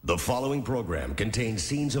The following program contains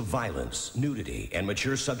scenes of violence, nudity, and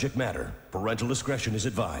mature subject matter. Parental discretion is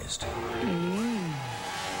advised.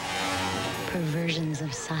 Perversions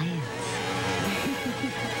of science.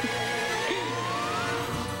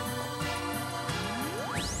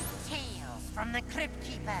 Tales from the Crypt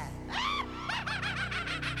Keeper.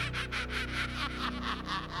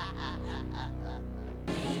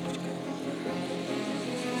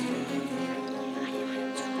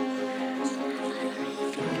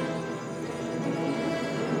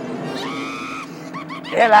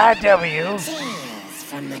 LIW Tales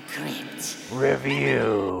from the Crypt.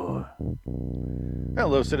 Review.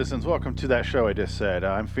 Hello, citizens. Welcome to that show I just said.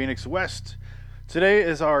 I'm Phoenix West. Today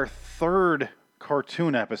is our third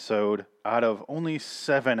cartoon episode out of only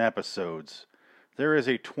 7 episodes. There is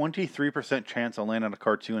a 23% chance I'll land on a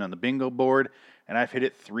cartoon on the bingo board, and I've hit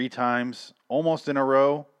it 3 times, almost in a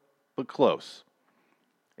row, but close.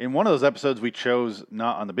 In one of those episodes, we chose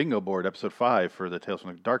not on the bingo board, episode 5, for the Tales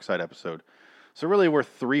from the Dark Side episode. So really, we're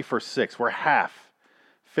 3 for 6. We're half.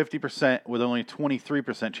 50% with only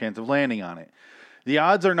 23% chance of landing on it. The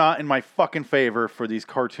odds are not in my fucking favor for these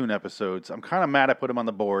cartoon episodes. I'm kind of mad I put them on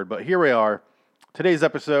the board, but here we are. Today's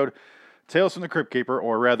episode, Tales from the Crypt Keeper,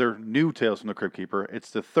 or rather, new Tales from the Crypt Keeper.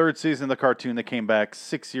 It's the 3rd season of the cartoon that came back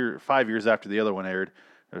 5 years after the other one aired,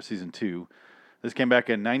 or season 2. This came back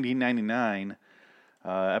in 1999.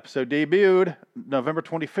 Episode debuted November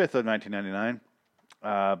 25th of 1999.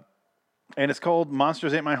 And it's called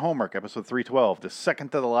Monsters Ate My Homework, episode 312, the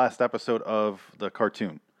second to the last episode of the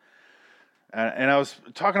cartoon. And I was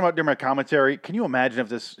talking about during my commentary, can you imagine if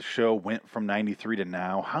this show went from 93 to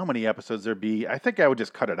now? How many episodes there'd be? I think I would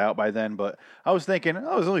just cut it out by then, but I was thinking, it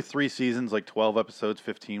was only 3 seasons, like 12 episodes,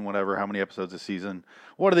 15, whatever, how many episodes a season?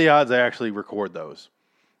 What are the odds I actually record those?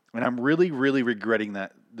 And I'm really, really regretting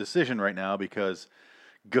that decision right now because,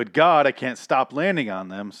 good God, I can't stop landing on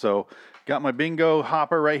them. So, got my bingo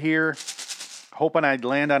hopper right here. Hoping I'd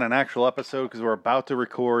land on an actual episode because we're about to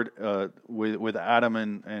record with Adam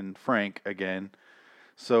and Frank again.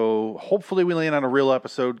 So hopefully we land on a real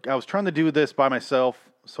episode. I was trying to do this by myself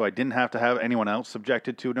so I didn't have to have anyone else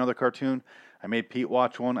subjected to another cartoon. I made Pete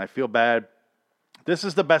watch one. I feel bad. This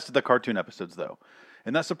is the best of the cartoon episodes, though.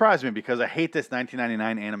 And that surprised me because I hate this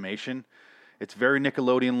 1999 animation. It's very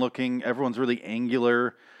Nickelodeon looking. Everyone's really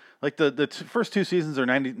angular. Like the first 2 seasons are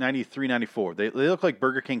 93, 94. They look like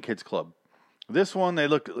Burger King Kids Club. This one, they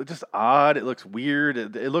look just odd. It looks weird.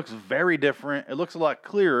 It looks very different. It looks a lot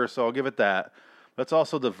clearer, so I'll give it that. That's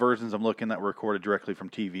also the versions I'm looking that were recorded directly from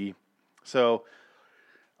TV. So,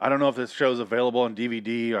 I don't know if this show's available on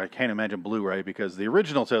DVD, or I can't imagine Blu-ray, because the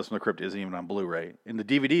original Tales from the Crypt isn't even on Blu-ray. And the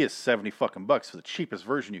DVD is $70 fucking bucks for the cheapest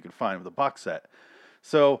version you can find with a box set.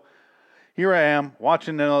 So, here I am,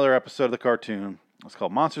 watching another episode of the cartoon. It's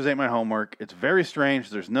called Monsters Ate My Homework. It's very strange.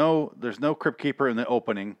 There's no Crypt Keeper in the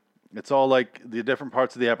opening. It's all like the different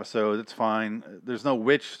parts of the episode. It's fine. There's no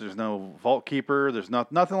witch. There's no vault keeper. There's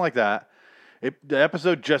nothing like that. The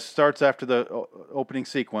episode just starts after the opening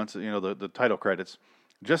sequence, the title credits.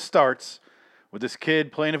 Just starts with this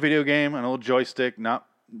kid playing a video game, an old joystick, not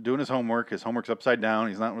doing his homework. His homework's upside down.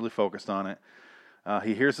 He's not really focused on it.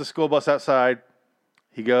 He hears the school bus outside.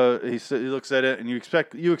 He looks at it, and you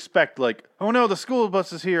expect like, oh no, the school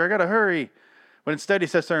bus is here. I gotta hurry. But instead, he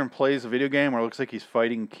sits there and plays a video game where it looks like he's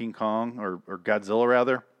fighting King Kong or Godzilla,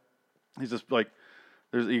 rather. He's just like,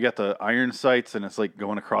 you got the iron sights, and it's like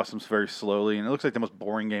going across him very slowly, and it looks like the most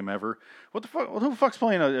boring game ever. What the fuck? Who the fuck's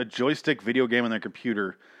playing a joystick video game on their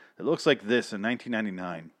computer that looks like this in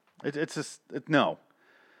 1999? It's just no,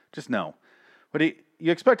 just no. But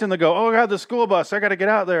you expect him to go, oh god, the school bus! I got to get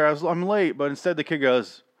out there. I'm late. But instead, the kid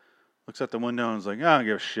looks out the window and is like, I don't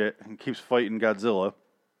give a shit, and keeps fighting Godzilla.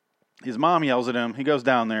 His mom yells at him. He goes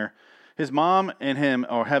down there. His mom and him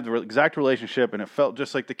have the exact relationship, and it felt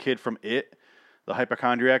just like the kid from It, the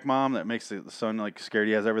hypochondriac mom that makes the son like scared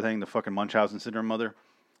he has everything, the fucking Munchausen syndrome mother.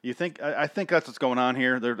 I think that's what's going on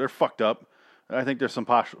here. They're fucked up. I think there's some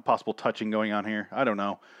possible touching going on here. I don't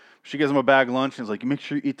know. She gives him a bag of lunch and is like, make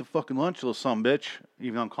sure you eat the fucking lunch, you little son bitch.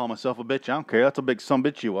 Even though I'm calling myself a bitch, I don't care. That's a big son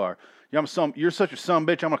bitch you are. You're such a son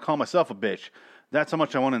bitch, I'm going to call myself a bitch. That's how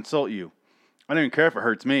much I want to insult you. I don't even care if it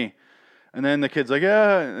hurts me. And then the kid's like,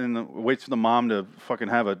 yeah, and waits for the mom to fucking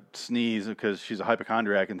have a sneeze because she's a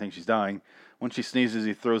hypochondriac and thinks she's dying. When she sneezes,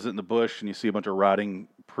 he throws it in the bush, and you see a bunch of rotting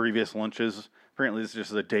previous lunches. Apparently, this is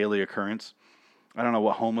just a daily occurrence. I don't know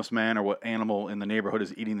what homeless man or what animal in the neighborhood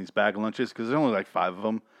is eating these bag lunches because there's only like 5 of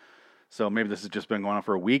them. So maybe this has just been going on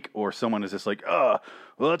for a week, or someone is just like, well,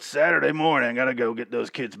 it's Saturday morning. I got to go get those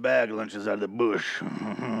kids' bag lunches out of the bush.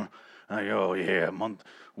 Oh, yeah,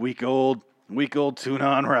 week old. Week old tuna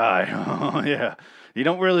on rye. Oh, yeah. You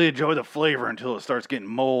don't really enjoy the flavor until it starts getting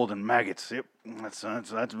mold and maggots. Yep. That's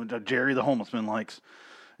what Jerry the homeless man likes.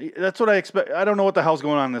 That's what I expect. I don't know what the hell's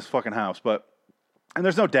going on in this fucking house, and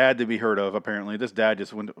there's no dad to be heard of, apparently. This dad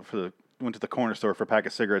just went to the corner store for a pack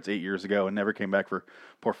of cigarettes 8 years ago and never came back for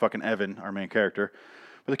poor fucking Evan, our main character.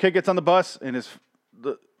 But the kid gets on the bus, and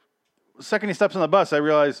the second he steps on the bus, I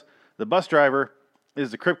realize the bus driver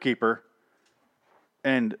is the crypt keeper,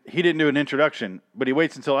 and he didn't do an introduction, but he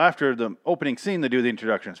waits until after the opening scene to do the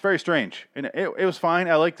introduction. It's very strange, and it was fine.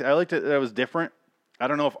 I liked it that it was different. I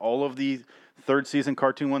don't know if all of the third season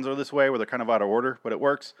cartoon ones are this way, where they're kind of out of order, but it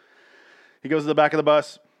works. He goes to the back of the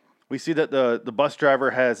bus. We see that the bus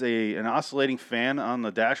driver has an oscillating fan on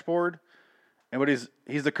the dashboard, but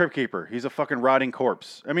he's the crypt keeper. He's a fucking rotting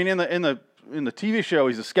corpse. I mean, in the TV show,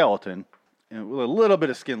 he's a skeleton with a little bit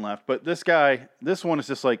of skin left, but this one is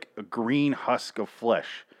just like a green husk of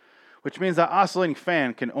flesh, which means that oscillating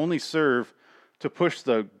fan can only serve to push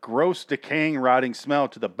the gross, decaying, rotting smell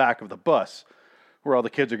to the back of the bus, where all the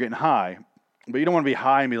kids are getting high. But you don't want to be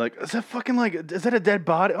high and be like, is that a dead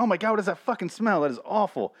body? Oh my God, what is that fucking smell? That is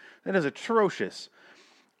awful. That is atrocious.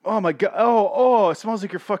 Oh my God. Oh, it smells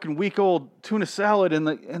like your fucking week old tuna salad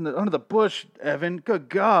under the bush, Evan. Good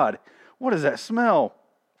God. What is that smell?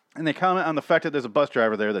 And they comment on the fact that there's a bus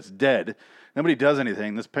driver there that's dead. Nobody does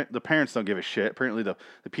anything. The parents don't give a shit. Apparently the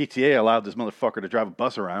PTA allowed this motherfucker to drive a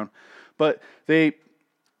bus around. But they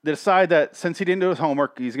decide that since he didn't do his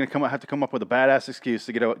homework, he's going to have to come up with a badass excuse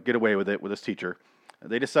to get away with it with his teacher.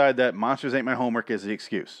 They decide that Monsters Ain't My Homework is the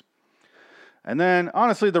excuse. And then,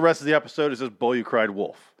 honestly, the rest of the episode is just Boy You Cried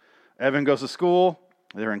Wolf. Evan goes to school.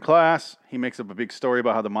 They're in class. He makes up a big story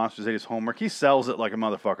about how the monsters ate his homework. He sells it like a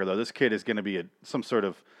motherfucker, though. This kid is going to be some sort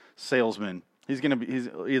of salesman. He's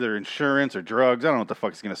either insurance or drugs. I don't know what the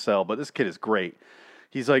fuck he's going to sell, but this kid is great.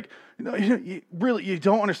 He's like, you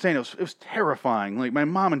don't understand. It was terrifying. Like, my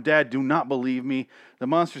mom and dad do not believe me. The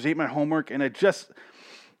monsters ate my homework, and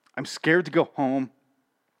I'm scared to go home.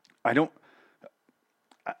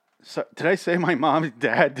 So did I say my mom and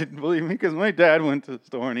dad didn't believe me? Because my dad went to the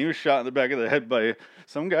store, and he was shot in the back of the head by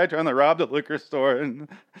some guy trying to rob the liquor store. And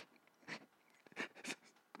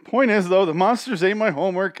point is, though, the monsters ate my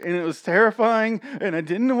homework, and it was terrifying, and I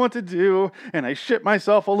didn't know what to do, and I shit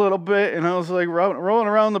myself a little bit, and I was like rolling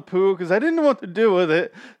around the poo because I didn't know what to do with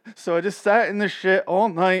it. So I just sat in the shit all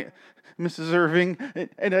night, Mrs. Irving,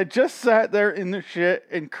 and I just sat there in the shit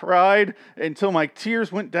and cried until my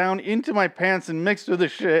tears went down into my pants and mixed with the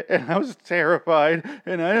shit, and I was terrified,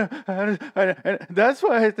 and and that's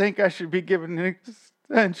why I think I should be given an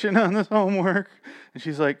extension on this homework. And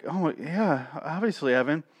she's like, oh, yeah, obviously,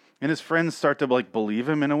 Evan. And his friends start to, like, believe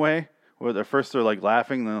him in a way, where at first they're, like,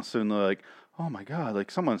 laughing, then soon they're like, oh, my God,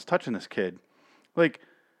 like, someone's touching this kid. Like,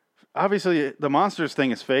 obviously, the monsters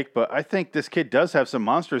thing is fake, but I think this kid does have some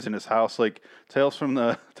monsters in his house, like Tales from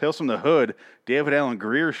the Hood, David Alan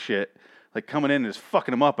Grier shit, like coming in and just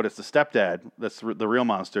fucking him up, but it's the stepdad that's the real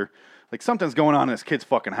monster. Like, something's going on in this kid's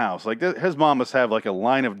fucking house. Like, his mom must have, like, a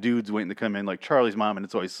line of dudes waiting to come in, like Charlie's mom and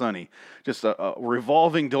It's Always Sunny. Just a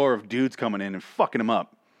revolving door of dudes coming in and fucking him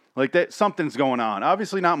up. Like, that something's going on.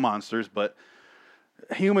 Obviously not monsters, but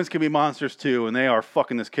humans can be monsters too, and they are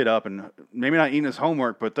fucking this kid up, and maybe not eating his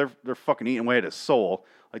homework, but they're fucking eating away at his soul.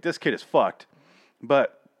 Like, this kid is fucked.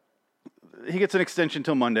 But he gets an extension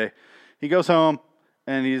till Monday. He goes home,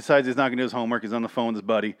 and he decides he's not going to do his homework. He's on the phone with his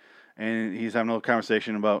buddy, and he's having a little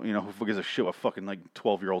conversation about, who gives a shit what fucking, like,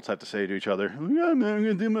 12-year-olds have to say to each other. Yeah, man, I'm going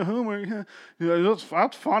to do my homework.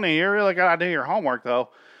 That's funny. You really got to do your homework, though.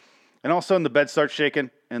 And all of a sudden, the bed starts shaking,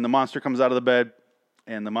 and the monster comes out of the bed,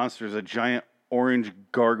 and the monster is a giant orange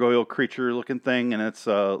gargoyle creature looking thing, and it's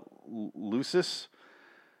Lucis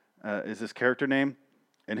is his character name,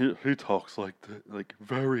 and he talks like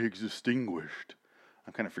very distinguished.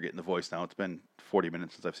 I'm kind of forgetting the voice now. It's been 40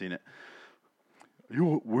 minutes since I've seen it.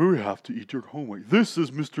 We have to eat your homework. This is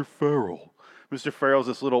Mr. Farrell. Mr. Farrell's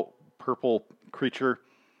this little purple creature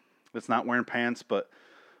that's not wearing pants, but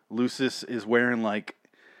Lucis is wearing, like,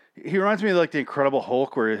 he reminds me of, like, the Incredible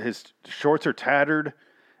Hulk, where his shorts are tattered,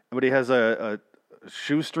 but he has a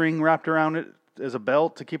shoestring wrapped around it as a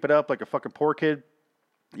belt to keep it up, like a fucking poor kid.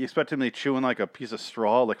 You expect him to be chewing like a piece of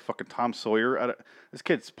straw, like fucking Tom Sawyer. This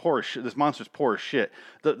kid's poor as shit. This monster's poor as shit.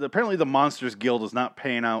 Apparently the Monsters Guild is not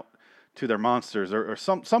paying out to their monsters or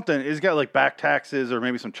something. He's got, like, back taxes or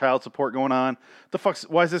maybe some child support going on.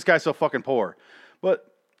 Why is this guy so fucking poor?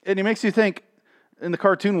 And he makes you think, in the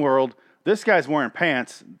cartoon world, this guy's wearing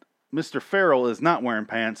pants. Mr. Farrell is not wearing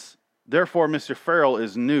pants. Therefore, Mr. Farrell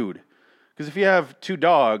is nude. Because if you have two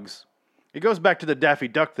dogs, it goes back to the Daffy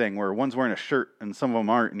Duck thing where one's wearing a shirt and some of them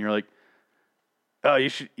aren't. And you're like, Oh,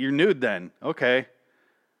 you're nude then. Okay.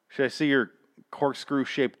 Should I see your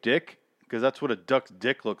corkscrew-shaped dick? Because that's what a duck's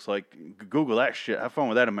dick looks like. Google that shit. Have fun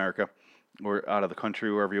with that, America. Or out of the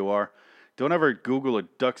country, wherever you are. Don't ever Google a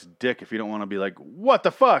duck's dick if you don't want to be like, what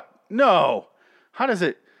the fuck? No. How does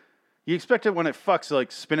it... You expect it when it fucks to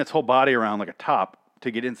like spin its whole body around like a top to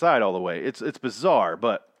get inside all the way. It's bizarre,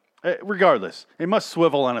 but regardless, it must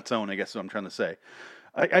swivel on its own, I guess is what I'm trying to say.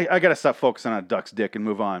 I got to stop focusing on a duck's dick and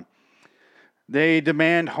move on. They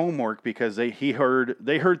demand homework because they heard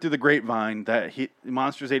through the grapevine that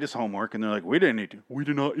monsters ate his homework, and they're like, we did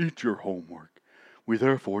not eat your homework. We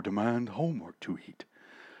therefore demand homework to eat.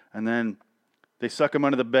 And then they suck him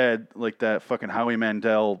under the bed like that fucking Howie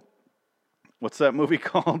Mandel. What's that movie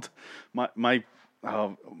called? My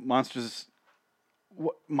monsters.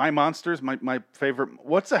 My monsters. My favorite.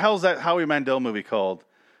 What's the hell's that Howie Mandel movie called?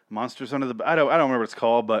 Monsters Under the. I don't remember what it's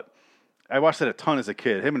called, but I watched it a ton as a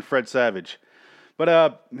kid. Him and Fred Savage. But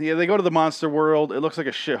yeah, they go to the monster world. It looks like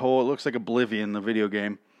a shithole. It looks like Oblivion, the video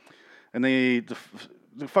game. And the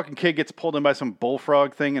fucking kid gets pulled in by some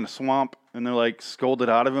bullfrog thing in a swamp, and they're like scolded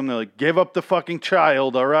out of him. They're like, "Give up the fucking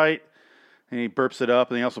child, all right?" And he burps it up,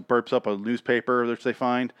 and he also burps up a newspaper, which they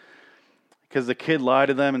find. Because the kid lied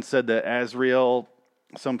to them and said that Azrael,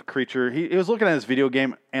 some creature, he was looking at his video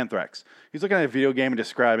game, Anthrax. He's looking at a video game and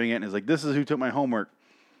describing it, and he's like, this is who took my homework.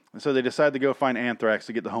 And so they decide to go find Anthrax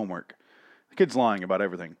to get the homework. The kid's lying about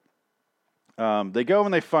everything. They go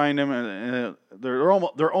and they find him, and they're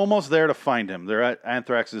almost there to find him. They're at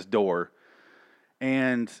Anthrax's door.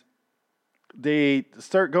 And they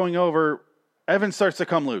start going over... Evan starts to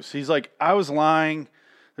come loose. He's like, I was lying.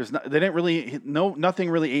 Nothing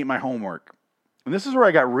really ate my homework. And this is where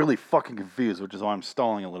I got really fucking confused, which is why I'm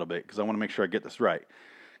stalling a little bit, because I want to make sure I get this right.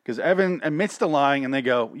 Because Evan admits to lying, and they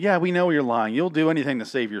go, yeah, we know you're lying. You'll do anything to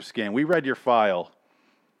save your skin. We read your file.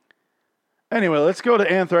 Anyway, let's go to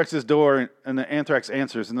Anthrax's door, and the Anthrax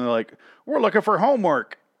answers, and they're like, we're looking for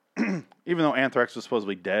homework. Even though Anthrax was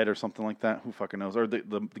supposedly dead or something like that. Who fucking knows? Or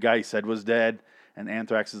the guy he said was dead. And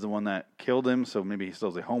Anthrax is the one that killed him, so maybe he still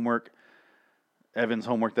has a homework. Evan's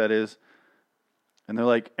homework, that is. And they're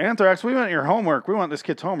like, Anthrax, we want your homework. We want this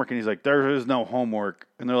kid's homework. And he's like, there is no homework.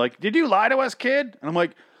 And they're like, did you lie to us, kid? And I'm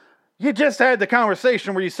like, you just had the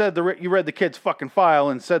conversation where you said you read the kid's fucking file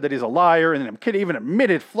and said that he's a liar. And the kid even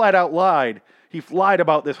admitted, flat out lied. He lied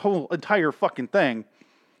about this whole entire fucking thing.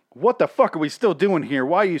 What the fuck are we still doing here?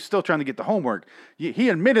 Why are you still trying to get the homework? He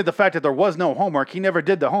admitted the fact that there was no homework. He never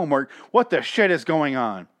did the homework. What the shit is going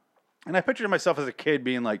on? And I pictured myself as a kid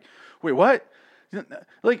being like, wait, what?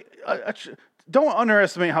 Like, don't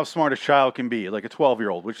underestimate how smart a child can be, like a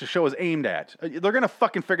 12-year-old, which the show is aimed at. They're going to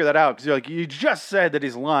fucking figure that out because you're like, you just said that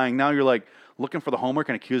he's lying. Now you're like looking for the homework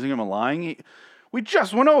and accusing him of lying. We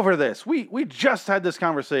just went over this. We just had this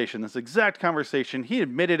conversation, this exact conversation. He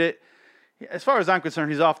admitted it. As far as I'm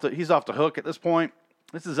concerned, he's off the hook at this point.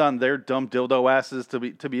 This is on their dumb dildo asses to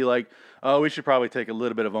be like, oh, we should probably take a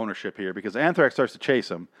little bit of ownership here because Anthrax starts to chase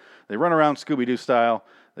him. They run around Scooby-Doo style.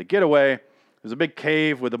 They get away. There's a big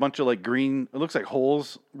cave with a bunch of like green, it looks like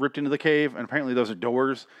holes ripped into the cave, and apparently those are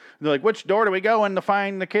doors. And they're like, which door do we go in to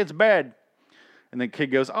find the kid's bed? And the kid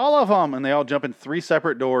goes, all of them. And they all jump in 3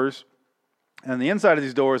 separate doors. And the inside of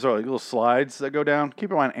these doors are like little slides that go down. Keep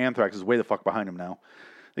in mind, Anthrax is way the fuck behind him now.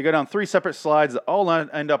 They go down 3 separate slides that all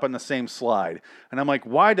end up on the same slide. And I'm like,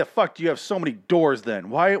 why the fuck do you have so many doors then?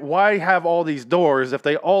 Why have all these doors if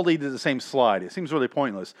they all lead to the same slide? It seems really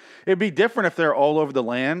pointless. It'd be different if they're all over the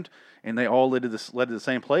land and they all led to the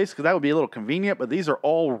same place, because that would be a little convenient, but these are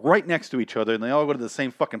all right next to each other and they all go to the same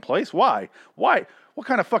fucking place. Why? What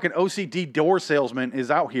kind of fucking OCD door salesman is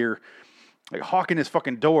out here like hawking his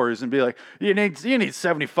fucking doors and be like, you need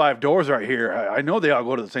 75 doors right here. I know they all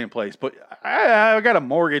go to the same place, but I got a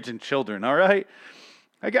mortgage and children, all right?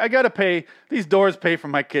 I got to pay, these doors pay for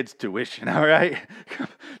my kids' tuition, all right?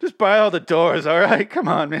 Just buy all the doors, all right? Come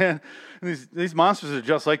on, man. And these monsters are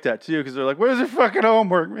just like that, too, because they're like, where's your fucking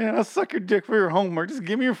homework? Man, I'll suck your dick for your homework. Just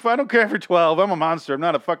give me your, I don't care if you're 12. I'm a monster. I'm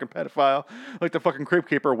not a fucking pedophile. Like the fucking Crypt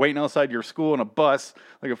Keeper waiting outside your school in a bus,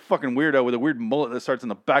 like a fucking weirdo with a weird mullet that starts in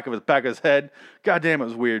the back of his head. God damn, it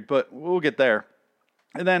was weird, but we'll get there.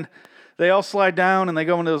 And then they all slide down and they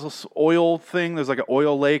go into this oil thing. There's like an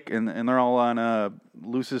oil lake, and they're all on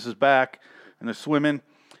Lucis's back, and they're swimming.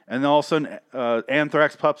 And then all of a sudden,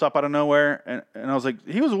 Anthrax pops up out of nowhere. And I was like,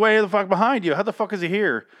 he was way the fuck behind you. How the fuck is he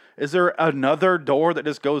here? Is there another door that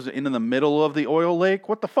just goes into the middle of the oil lake?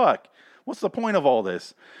 What the fuck? What's the point of all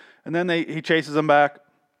this? And then he chases them back.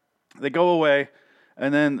 They go away.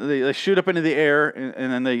 And then they shoot up into the air.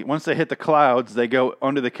 And then once they hit the clouds, they go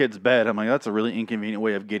under the kid's bed. I'm like, that's a really inconvenient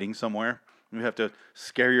way of getting somewhere. You have to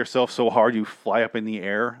scare yourself so hard you fly up in the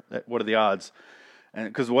air. What are the odds? And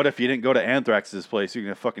because what if you didn't go to Anthrax's place? You're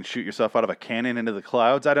gonna fucking shoot yourself out of a cannon into the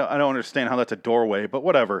clouds. I don't understand how that's a doorway, but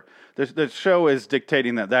whatever. The show is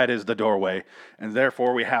dictating that is the doorway, and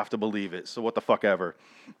therefore we have to believe it. So what the fuck ever.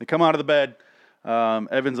 They come out of the bed.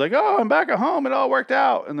 Evan's like, "Oh, I'm back at home. It all worked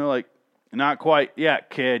out." And they're like, "Not quite yet,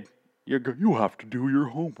 kid. You have to do your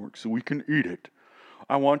homework so we can eat it.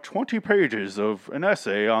 I want 20 pages of an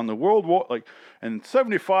essay on the World War, and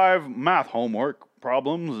 75 math homework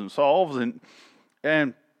problems and solves and."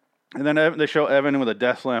 And then they show Evan with a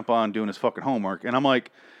desk lamp on doing his fucking homework. And I'm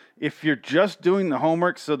like, if you're just doing the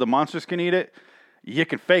homework so the monsters can eat it, you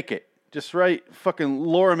can fake it. Just write fucking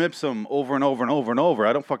lorem ipsum over and over and over and over.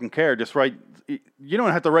 I don't fucking care. Just write, you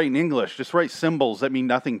don't have to write in English. Just write symbols that mean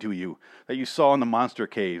nothing to you, that you saw in the monster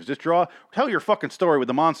caves. Just tell your fucking story with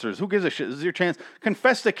the monsters. Who gives a shit? This is your chance.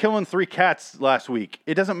 Confess to killing 3 cats last week.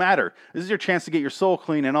 It doesn't matter. This is your chance to get your soul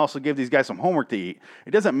clean and also give these guys some homework to eat.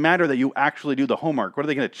 It doesn't matter that you actually do the homework. What are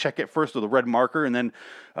they going to check it first with a red marker and then,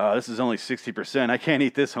 this is only 60%. I can't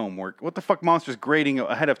eat this homework. What the fuck monster's grading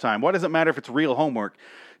ahead of time? Why does it matter if it's real homework?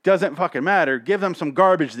 Doesn't fucking matter. Give them some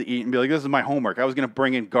garbage to eat and be like, this is my homework. I was going to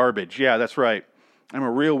bring in garbage. Yeah, that's right. I'm a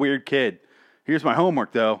real weird kid. Here's my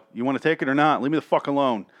homework, though. You want to take it or not? Leave me the fuck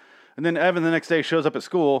alone. And then Evan the next day shows up at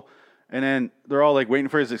school, and then they're all like waiting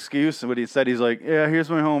for his excuse. And what he said, he's like, yeah, here's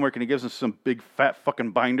my homework. And he gives them some big fat fucking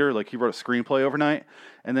binder, like he wrote a screenplay overnight.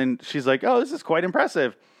 And then she's like, oh, this is quite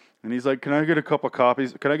impressive. And he's like, can I get a couple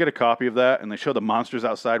copies? Can I get a copy of that? And they show the monsters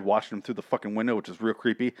outside watching them through the fucking window, which is real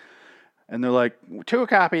creepy. And they're like, 2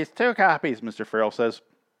 copies, Mr. Farrell says.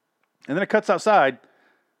 And then it cuts outside.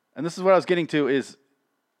 And this is what I was getting to is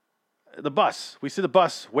the bus. We see the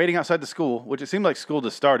bus waiting outside the school, which it seemed like school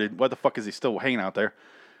just started. Why the fuck is he still hanging out there?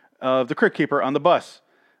 The crypt keeper on the bus.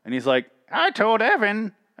 And he's like, I told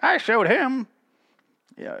Evan. I showed him.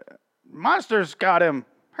 Yeah, monsters got him.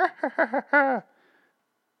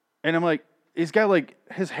 And I'm like, he's got like,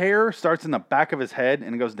 his hair starts in the back of his head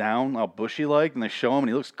and it goes down all bushy like, and they show him and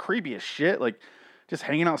he looks creepy as shit, like just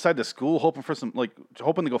hanging outside the school hoping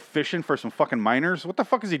to go fishing for some fucking miners. What the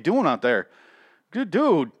fuck is he doing out there? Good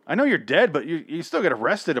dude, I know you're dead, but you still get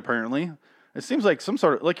arrested apparently. It seems like some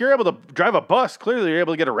sort of, like you're able to drive a bus, clearly you're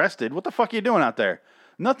able to get arrested. What the fuck are you doing out there?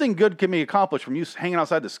 Nothing good can be accomplished from you hanging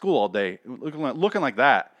outside the school all day, looking like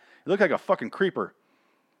that. You look like a fucking creeper.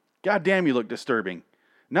 God damn, you look disturbing.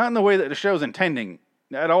 Not in the way that the show's intending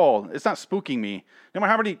at all. It's not spooking me. No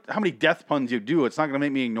matter how many death puns you do, it's not going to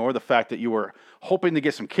make me ignore the fact that you were hoping to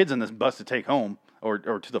get some kids on this bus to take home or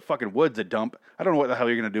to the fucking woods to dump. I don't know what the hell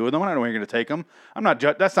you're going to do with them. I don't know where you're going to take them.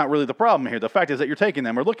 That's not really the problem here. The fact is that you're taking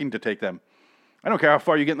them or looking to take them. I don't care how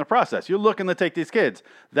far you get in the process. You're looking to take these kids.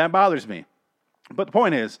 That bothers me. But the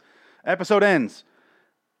point is, episode ends,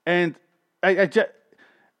 and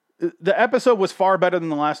the episode was far better than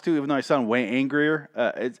the last 2, even though I sound way angrier.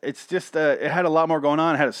 It's just it had a lot more going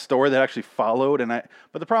on. It had a story that actually followed,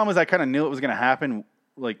 but the problem is I kind of knew it was going to happen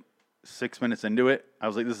like 6 minutes into it. I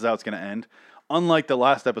was like, this is how it's going to end. Unlike the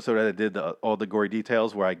last episode that I did all the gory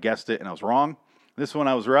details where I guessed it and I was wrong. This one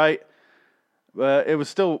I was right. It was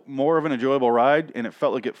still more of an enjoyable ride, and it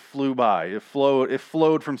felt like it flew by. It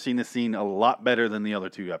flowed from scene to scene a lot better than the other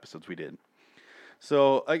 2 episodes we did.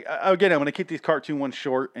 So, again, I'm going to keep these cartoon ones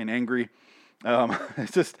short and angry.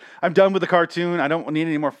 It's just, I'm done with the cartoon. I don't need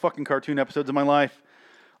any more fucking cartoon episodes in my life.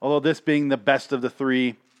 Although this being the best of the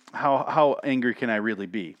 3, how angry can I really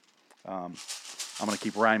be? I'm going to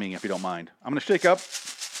keep rhyming if you don't mind. I'm going to shake up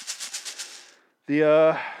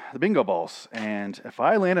the bingo balls. And if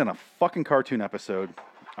I land in a fucking cartoon episode,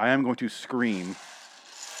 I am going to scream.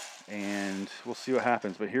 And we'll see what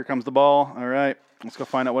happens. But here comes the ball. All right, let's go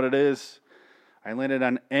find out what it is. I landed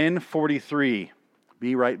on N43.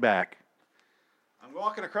 Be right back. I'm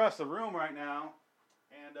walking across the room right now,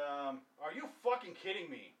 and are you fucking kidding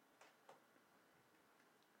me?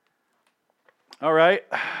 All right,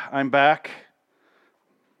 I'm back.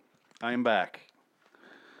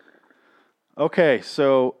 Okay,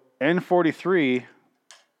 so N43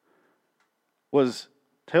 was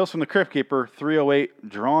Tales from the Crypt Keeper 308,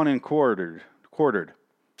 drawn and quartered.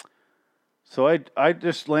 So I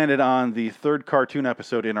just landed on the 3rd cartoon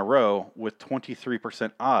episode in a row with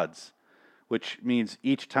 23% odds, which means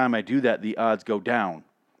each time I do that, the odds go down,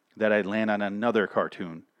 that I land on another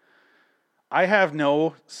cartoon. I have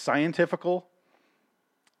no scientific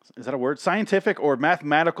or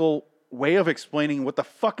mathematical way of explaining what the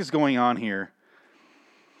fuck is going on here.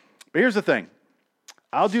 But here's the thing.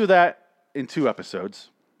 I'll do that in 2 episodes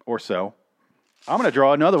or so. I'm going to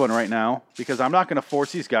draw another one right now because I'm not going to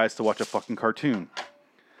force these guys to watch a fucking cartoon.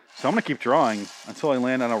 So I'm going to keep drawing until I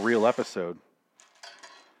land on a real episode.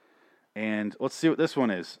 And let's see what this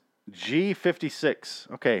one is.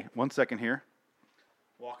 G56. Okay, 1 second here.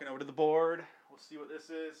 Walking over to the board. We'll see what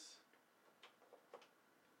this is.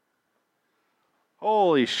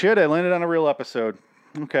 Holy shit, I landed on a real episode.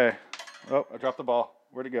 Okay. Oh, I dropped the ball.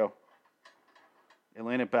 Where'd it go? It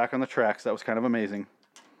landed back on the tracks. That was kind of amazing.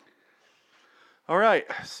 All right,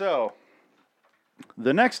 so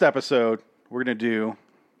the next episode we're going to do,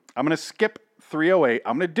 I'm going to skip 308.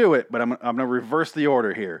 I'm going to do it, but I'm going to reverse the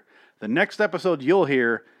order here. The next episode you'll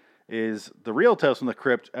hear is The Real Tales from the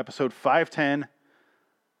Crypt, episode 510,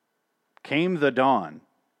 Came the Dawn.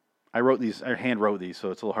 I hand wrote these,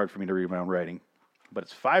 so it's a little hard for me to read my own writing. But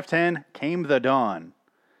it's 510, Came the Dawn.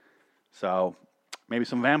 So, maybe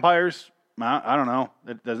some vampires? I don't know.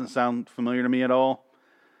 It doesn't sound familiar to me at all.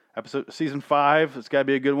 Season 5, it's got to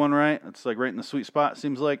be a good one, right? It's like right in the sweet spot,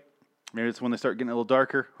 seems like. Maybe it's when they start getting a little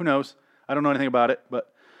darker. Who knows? I don't know anything about it.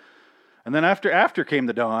 And then after Came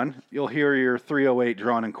the Dawn, you'll hear your 308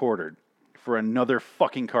 drawn and quartered for another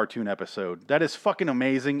fucking cartoon episode. That is fucking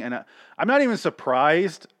amazing. And I'm not even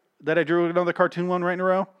surprised that I drew another cartoon one right in a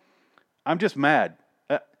row. I'm just mad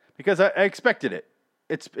because I expected it.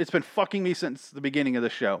 It's been fucking me since the beginning of the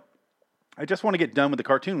show. I just want to get done with the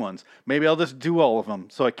cartoon ones. Maybe I'll just do all of them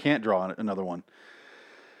so I can't draw another one.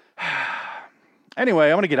 Anyway,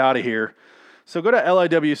 I'm going to get out of here. So go to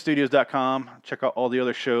liwstudios.com. Check out all the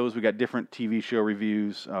other shows. We got different TV show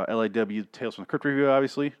reviews. LIW Tales from the Crypt review,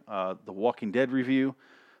 obviously. The Walking Dead review.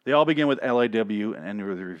 They all begin with LIW and end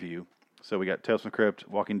with a review. So we got Tales from the Crypt,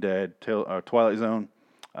 Walking Dead, Twilight Zone,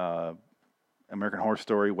 American Horror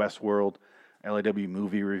Story, Westworld, LIW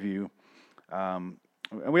movie review. And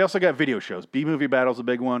we also got video shows. B-Movie Battle's a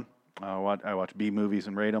big one. I watch B-movies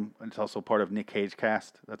and rate them. It's also part of Nick Cage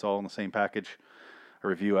Cast. That's all in the same package. I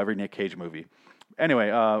review every Nick Cage movie.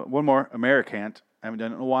 Anyway, one more, Americant. I haven't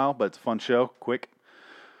done it in a while, but it's a fun show, quick.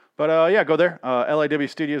 But yeah, go there,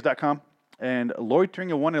 liwstudios.com. And Loitering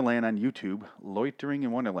in Wonderland on YouTube, Loitering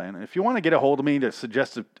in Wonderland. And if you want to get a hold of me to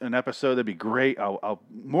suggest an episode, that'd be great. I'll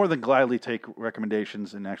more than gladly take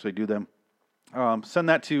recommendations and actually do them. Send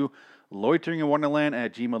that to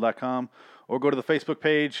loiteringinwonderland@gmail.com, or go to the Facebook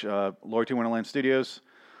page, Loitering Wonderland Studios,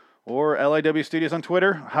 or LIW Studios on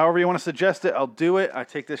Twitter. However you want to suggest it, I'll do it. I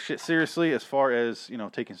take this shit seriously as far as,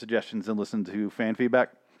 taking suggestions and listening to fan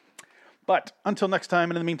feedback. But until next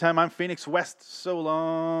time, and in the meantime, I'm Phoenix West. So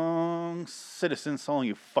long, citizens. So long,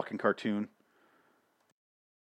 you fucking cartoon.